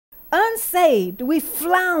Unsaved, we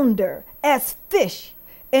flounder as fish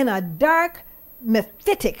in a dark,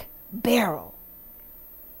 mephitic barrel,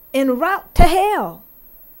 en route to hell.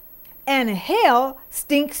 And hell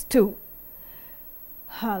stinks too.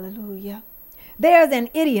 Hallelujah. There's an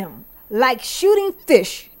idiom like shooting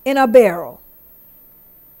fish in a barrel.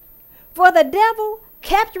 For the devil,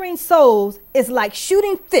 capturing souls is like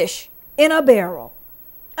shooting fish in a barrel.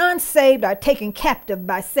 Unsaved are taken captive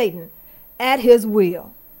by Satan at his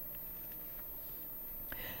will.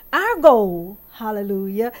 Our goal,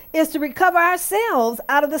 hallelujah, is to recover ourselves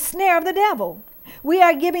out of the snare of the devil. We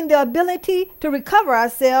are given the ability to recover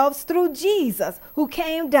ourselves through Jesus, who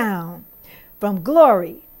came down from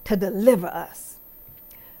glory to deliver us.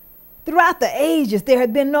 Throughout the ages, there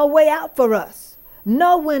had been no way out for us,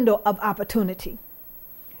 no window of opportunity.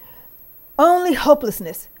 Only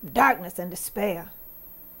hopelessness, darkness, and despair.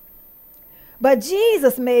 But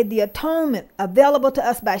Jesus made the atonement available to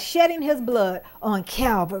us by shedding his blood on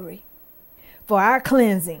Calvary for our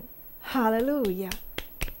cleansing. Hallelujah.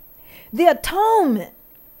 The atonement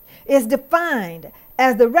is defined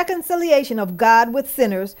as the reconciliation of God with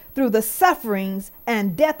sinners through the sufferings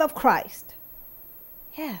and death of Christ.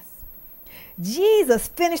 Yes. Jesus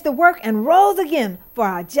finished the work and rose again for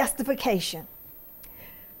our justification.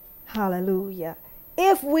 Hallelujah.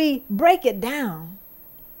 If we break it down,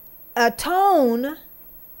 atone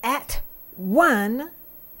at one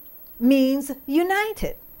means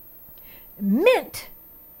united. Ment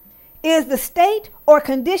is the state or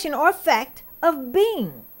condition or fact of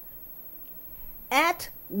being. At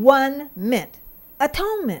one meant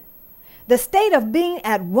atonement, the state of being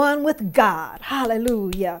at one with God.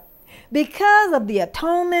 Hallelujah. Because of the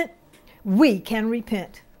atonement, we can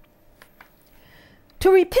repent. To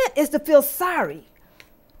repent is to feel sorry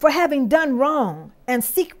for having done wrong and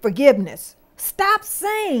seek forgiveness. Stop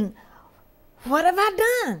saying, "What have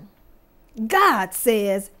I done?" God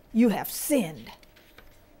says, "You have sinned."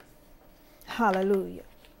 Hallelujah.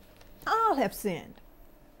 All have sinned.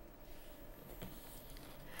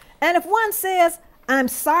 And if one says, "I'm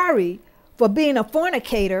sorry for being a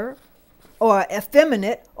fornicator or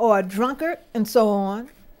effeminate or a drunkard," and so on,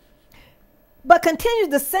 but continues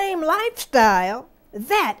the same lifestyle,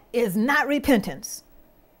 that is not repentance.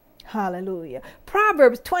 Hallelujah.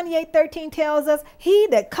 Proverbs 28:13 tells us, "He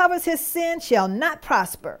that covers his sin shall not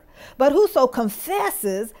prosper, but whoso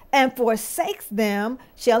confesses and forsakes them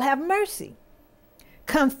shall have mercy."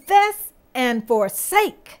 Confess and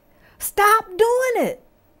forsake. Stop doing it.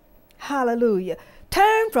 Hallelujah.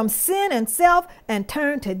 Turn from sin and self and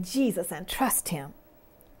turn to Jesus and trust him.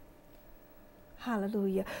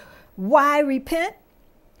 Hallelujah. Why repent?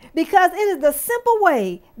 Because it is the simple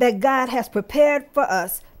way that God has prepared for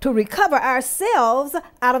us to recover ourselves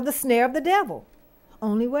out of the snare of the devil.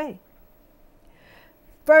 Only way.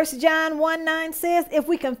 1 John 1:9 says, "If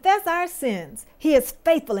we confess our sins, he is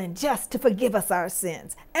faithful and just to forgive us our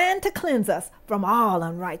sins and to cleanse us from all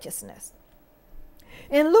unrighteousness."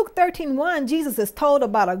 In Luke 13:1, Jesus is told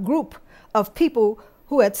about a group of people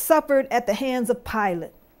who had suffered at the hands of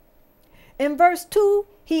Pilate. In verse 2,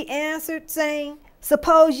 he answered, saying,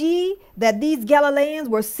 "Suppose ye that these Galileans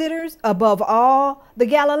were sinners above all the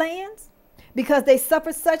Galileans, because they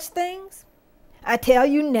suffered such things? I tell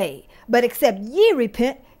you, nay, but except ye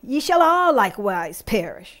repent, ye shall all likewise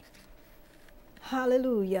perish."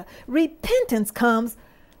 Hallelujah. Repentance comes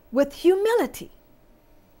with humility.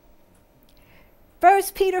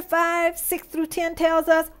 1 Peter 5:6-10 tells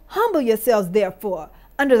us, "Humble yourselves therefore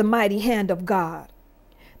under the mighty hand of God,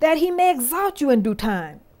 that he may exalt you in due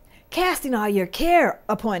time, casting all your care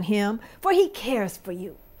upon him, for he cares for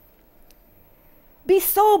you. Be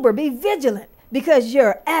sober, be vigilant, because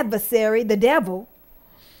your adversary, the devil,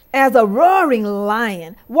 as a roaring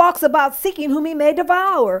lion, walks about seeking whom he may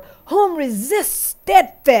devour, whom resist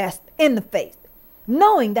steadfast in the faith,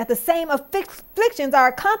 knowing that the same afflictions are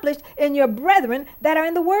accomplished in your brethren that are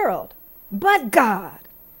in the world. But God,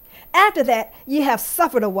 after that ye have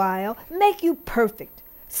suffered a while, make you perfect,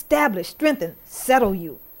 establish, strengthen, settle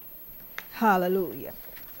you." Hallelujah.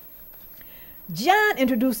 John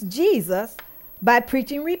introduced Jesus by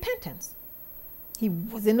preaching repentance. He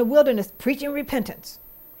was in the wilderness preaching repentance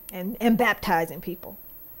and baptizing people.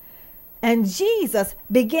 And Jesus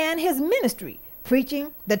began his ministry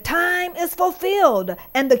preaching, "The time is fulfilled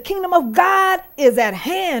and the kingdom of God is at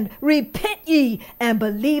hand. Repent ye and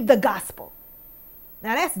believe the gospel."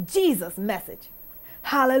 Now that's Jesus' message.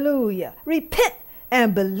 Hallelujah. Repent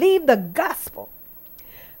and believe the gospel.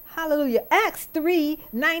 Hallelujah. Acts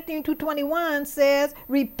 3:19-21 says,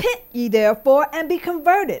 "Repent ye therefore and be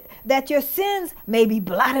converted, that your sins may be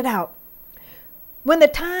blotted out, when the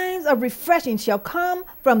times of refreshing shall come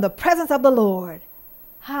from the presence of the Lord.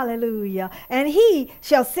 Hallelujah. And he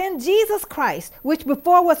shall send Jesus Christ, which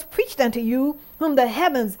before was preached unto you, whom the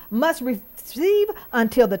heavens must receive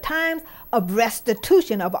until the times of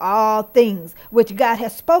restitution of all things, which God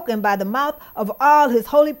has spoken by the mouth of all his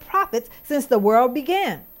holy prophets since the world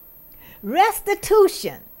began.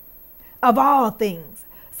 Restitution of all things.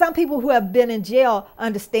 Some people who have been in jail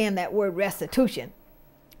understand that word restitution.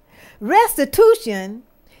 Restitution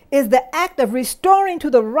is the act of restoring to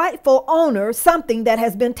the rightful owner something that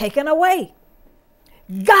has been taken away.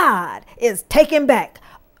 God is taking back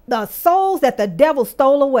the souls that the devil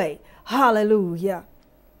stole away. Hallelujah.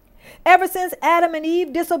 Ever since Adam and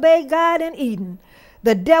Eve disobeyed God in Eden,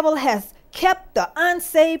 the devil has kept the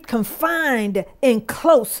unsaved confined in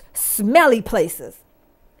close, smelly places.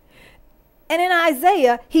 And in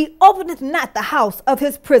Isaiah, he openeth not the house of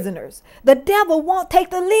his prisoners. The devil won't take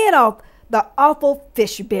the lid off the awful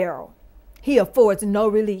fish barrel. He affords no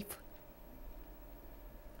relief.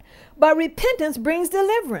 But repentance brings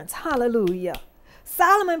deliverance. Hallelujah.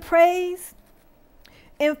 Solomon prays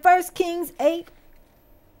in 1 Kings 8,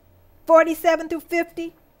 47 through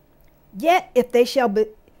 50. Yet if they shall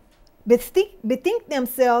bethink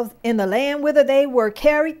themselves in the land whither they were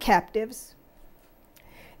carried captives,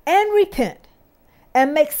 and repent,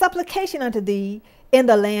 and make supplication unto thee in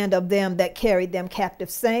the land of them that carried them captive,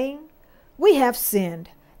 saying, we have sinned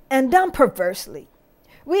and done perversely.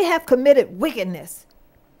 We have committed wickedness.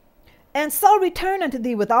 And so return unto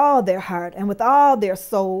thee with all their heart and with all their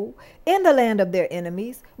soul in the land of their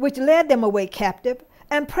enemies, which led them away captive,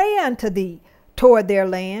 and pray unto thee toward their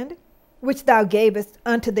land, which thou gavest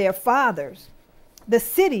unto their fathers, the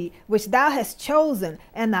city which thou hast chosen,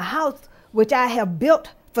 and the house which I have built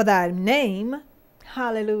for thy name.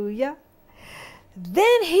 Hallelujah.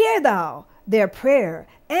 Then hear thou their prayer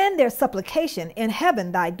and their supplication in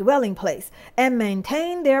heaven, thy dwelling place, and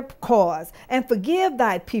maintain their cause, and forgive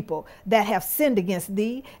thy people that have sinned against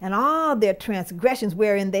thee, and all their transgressions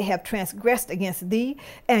wherein they have transgressed against thee,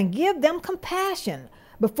 and give them compassion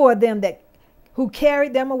before them that who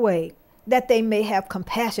carried them away, that they may have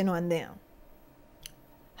compassion on them.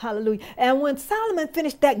 Hallelujah. And when Solomon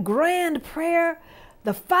finished that grand prayer,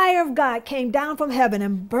 the fire of God came down from heaven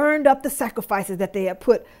and burned up the sacrifices that they had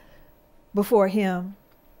put before him.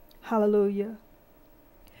 Hallelujah.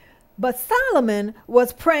 But Solomon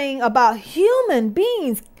was praying about human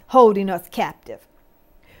beings holding us captive.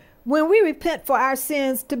 When we repent for our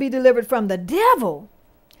sins to be delivered from the devil,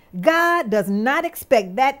 God does not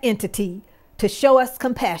expect that entity to show us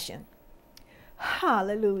compassion.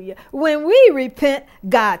 Hallelujah. When we repent,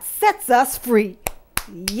 God sets us free.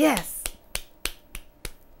 Yes.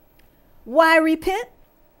 Why repent?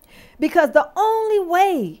 Because the only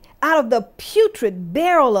way out of the putrid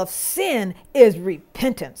barrel of sin is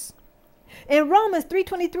repentance. In Romans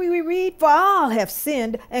 3:23 we read, for all have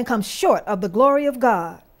sinned and come short of the glory of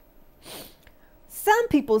God. Some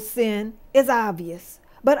people's sin is obvious,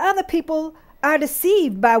 but other people are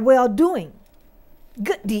deceived by well-doing,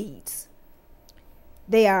 good deeds.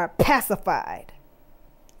 They are pacified.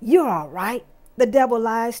 You're all right. The devil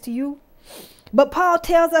lies to you. But Paul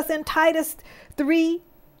tells us in Titus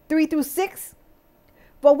 3:3-6,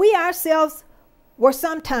 for we ourselves were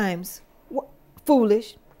sometimes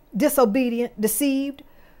foolish, disobedient, deceived,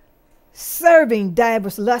 serving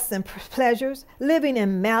divers lusts and pleasures, living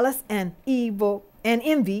in malice and evil and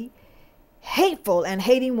envy, hateful and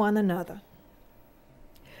hating one another.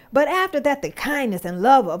 But after that, the kindness and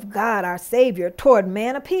love of God our Savior toward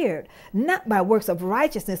man appeared, not by works of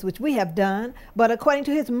righteousness which we have done, but according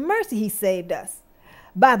to his mercy he saved us,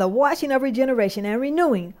 by the washing of regeneration and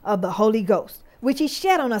renewing of the Holy Ghost, which he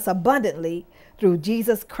shed on us abundantly through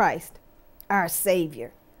Jesus Christ, our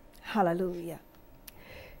Savior. Hallelujah.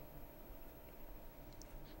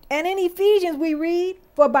 And in Ephesians we read,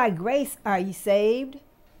 for by grace are ye saved,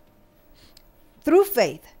 through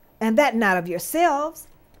faith, and that not of yourselves.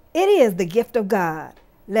 It is the gift of God,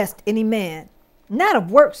 lest any man, not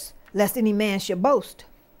of works, lest any man should boast.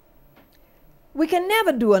 We can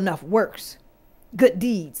never do enough works, good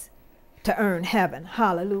deeds, to earn heaven.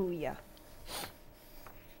 Hallelujah.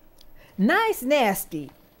 Nice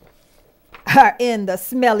nasty are in the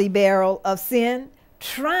smelly barrel of sin,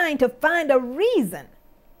 trying to find a reason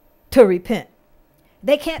to repent.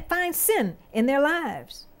 They can't find sin in their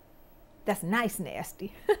lives. That's nice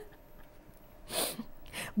nasty.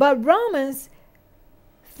 But Romans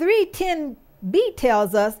 3:10b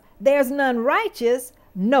tells us there's none righteous,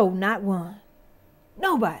 no, not one.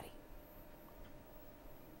 Nobody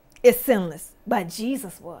is sinless, but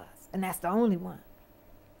Jesus was, and that's the only one.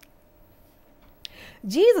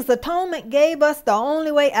 Jesus' atonement gave us the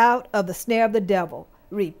only way out of the snare of the devil: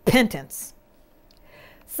 repentance.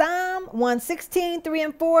 Psalm 116, 3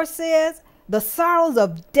 and 4 says, "The sorrows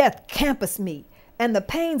of death compassed me, and the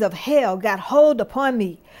pains of hell got hold upon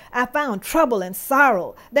me. I found trouble and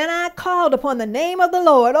sorrow. Then I called upon the name of the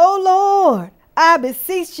Lord. O Lord, I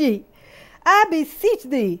beseech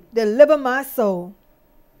thee, deliver my soul."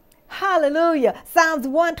 Hallelujah. Psalms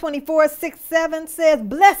 124, 6, 7 says,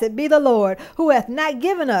 "Blessed be the Lord, who hath not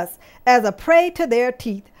given us as a prey to their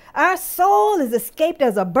teeth. Our soul is escaped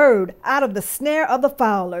as a bird out of the snare of the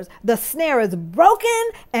fowlers. The snare is broken,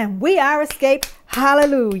 and we are escaped."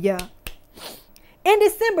 Hallelujah. In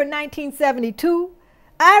December 1972,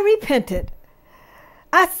 I repented.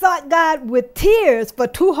 I sought God with tears for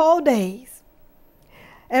 2 whole days.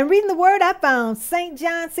 And reading the word, I found St.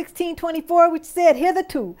 John 16:24, which said,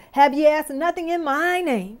 "Hitherto have ye asked nothing in my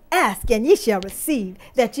name. Ask, and ye shall receive,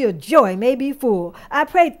 that your joy may be full." I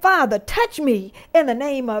prayed, "Father, touch me in the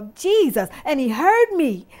name of Jesus." And he heard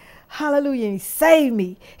me. Hallelujah. And he saved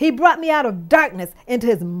me. He brought me out of darkness into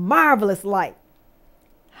his marvelous light.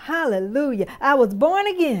 Hallelujah. I was born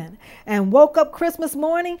again and woke up Christmas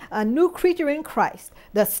morning a new creature in Christ.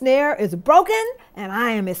 The snare is broken and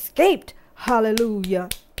I am escaped. Hallelujah.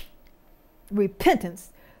 Repentance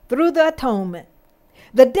through the atonement.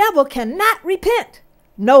 The devil cannot repent.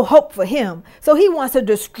 No hope for him. So he wants to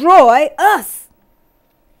destroy us.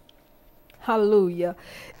 Hallelujah.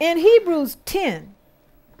 In Hebrews 10,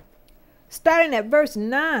 starting at verse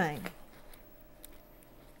 9.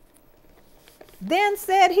 "Then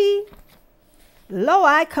said he, Lo,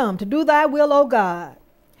 I come to do thy will, O God."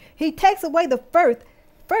 He takes away the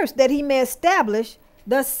first that he may establish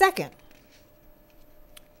the second.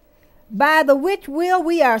 "By the which will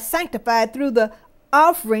we are sanctified through the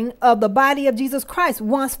offering of the body of Jesus Christ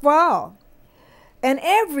once for all. And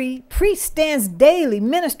every priest stands daily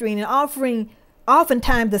ministering and offering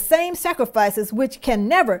oftentimes the same sacrifices which can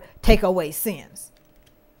never take away sins."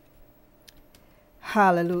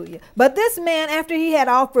 Hallelujah. "But this man, after he had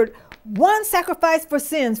offered one sacrifice for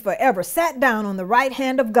sins forever, sat down on the right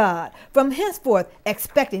hand of God, from henceforth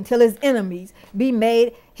expecting till his enemies be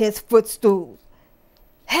made his footstools.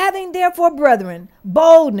 Having therefore, brethren,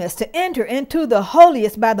 boldness to enter into the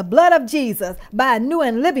holiest by the blood of Jesus, by a new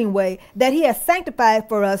and living way that he has sanctified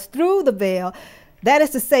for us through the veil, that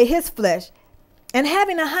is to say, his flesh, and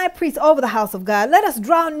having a high priest over the house of God, let us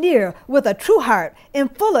draw near with a true heart in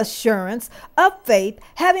full assurance of faith,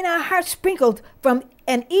 having our hearts sprinkled from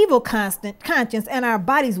an evil conscience and our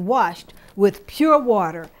bodies washed with pure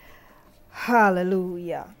water."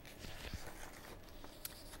 Hallelujah.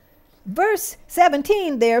 Verse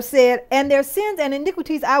 17 there said, "And their sins and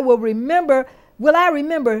iniquities I will I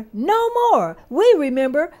remember no more." We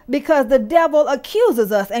remember because the devil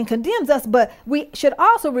accuses us and condemns us, but we should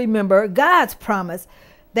also remember God's promise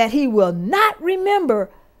that he will not remember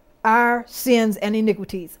our sins and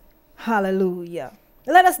iniquities. Hallelujah.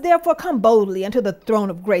 "Let us therefore come boldly unto the throne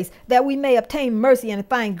of grace, that we may obtain mercy and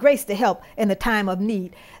find grace to help in the time of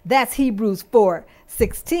need." That's Hebrews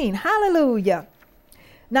 4:16. Hallelujah.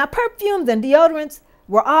 Now, perfumes and deodorants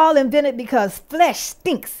were all invented because flesh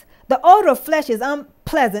stinks. The odor of flesh is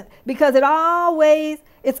unpleasant because it's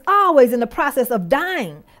always in the process of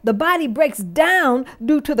dying. The body breaks down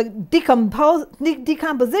due to the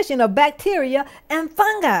decomposition of bacteria and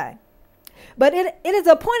fungi. But it is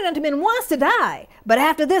appointed unto men once to die, but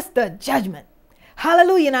after this, the judgment.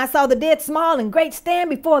 Hallelujah. "And I saw the dead, small and great,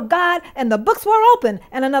 stand before God, and the books were open,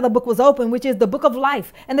 and another book was open, which is the book of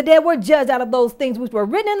life. And the dead were judged out of those things which were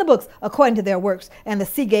written in the books according to their works. And the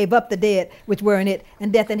sea gave up the dead which were in it,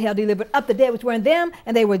 and death and hell delivered up the dead which were in them,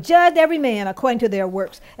 and they were judged every man according to their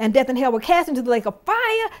works. And death and hell were cast into the lake of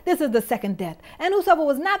fire. This is the second death. And whosoever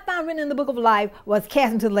was not found written in the book of life was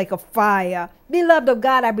cast into the lake of fire. Beloved of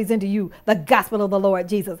God, I present to you the gospel of the Lord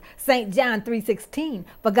Jesus." St. John 3:16.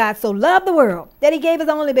 "For God so loved the world that he gave his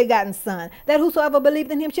only begotten Son, that whosoever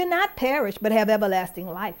believed in him should not perish, but have everlasting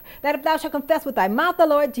life. That if thou shalt confess with thy mouth the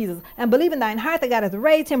Lord Jesus, and believe in thine heart that God hath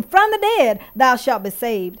raised him from the dead, thou shalt be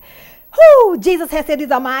saved." Whoo! Jesus has said, these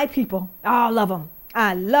are my people. All of them.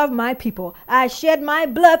 I love my people. I shed my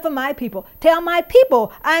blood for my people. Tell my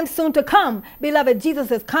people I'm soon to come. Beloved, Jesus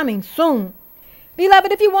is coming soon.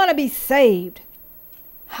 Beloved, if you want to be saved,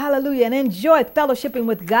 hallelujah, and enjoy fellowshipping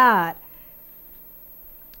with God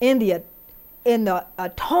in the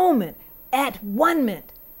atonement,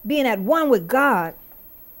 being at one with God,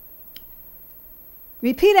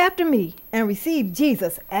 repeat after me and receive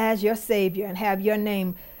Jesus as your Savior and have your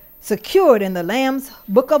name secured in the Lamb's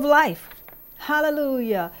book of life.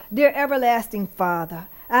 Hallelujah. Dear everlasting Father,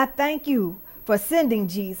 I thank you for sending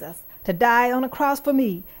Jesus to die on the cross for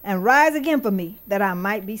me and rise again for me that I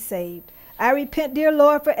might be saved. I repent, dear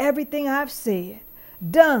Lord, for everything I've said,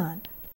 done,